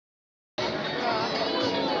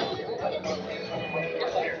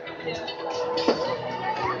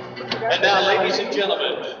And now, ladies and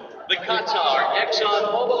gentlemen, the Qatar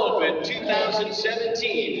ExxonMobil Open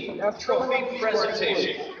 2017 Trophy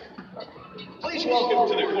Presentation. Please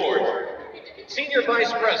welcome to the court, Senior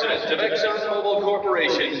Vice President of ExxonMobil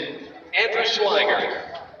Corporation, Andrew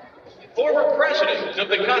Schweiger. Former President of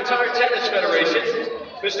the Qatar Tennis Federation,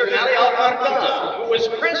 Mr. Ali Al-Fardan, who was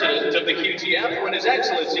President of the QTF when His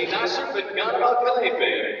Excellency Nasser bin Ghanem Al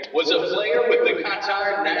Khalifa was a player with the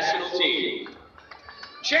Qatar national team.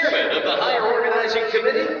 Chairman of the Higher Organizing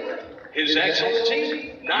Committee, His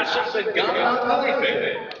Excellency Nasser bin Ghanem Al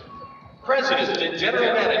Khalifa. President and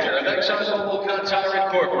General Manager of ExxonMobil Qatar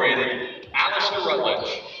Incorporated, Alistair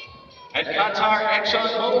Rutledge. And Qatar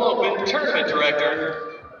ExxonMobil Open Tournament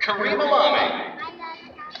Director, Kareem Alami.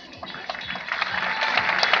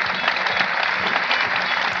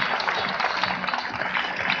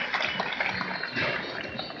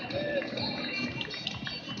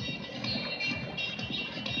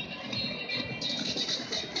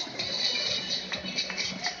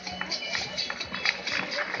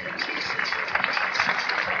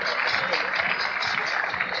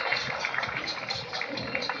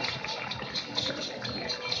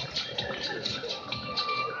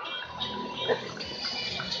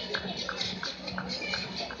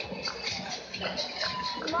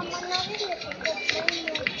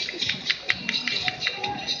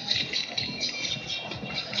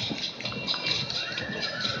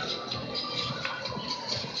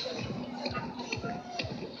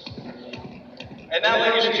 And now,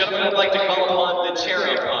 ladies and gentlemen, I'd like to call upon the chair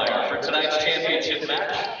umpire for tonight's championship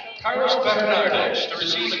match, Carlos Bernardes, to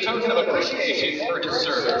receive a token of appreciation for his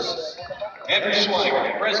service. Andrew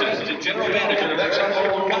Schweiger, President and General Manager of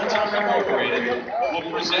ExxonMobil Qatar Incorporated,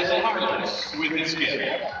 will present Carlos with his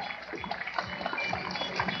gift.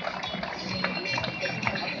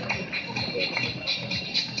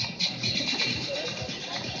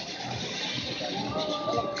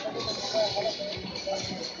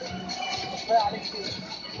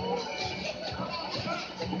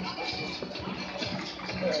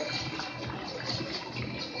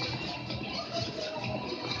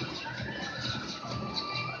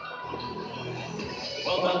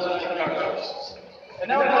 Well done tonight, Carlos. And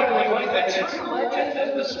now I'd like to invite the true legend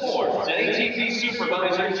of the sport, and ATP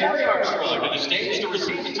supervisor Jerry Armstrong, to the stage to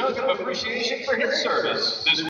receive a token of appreciation for his service.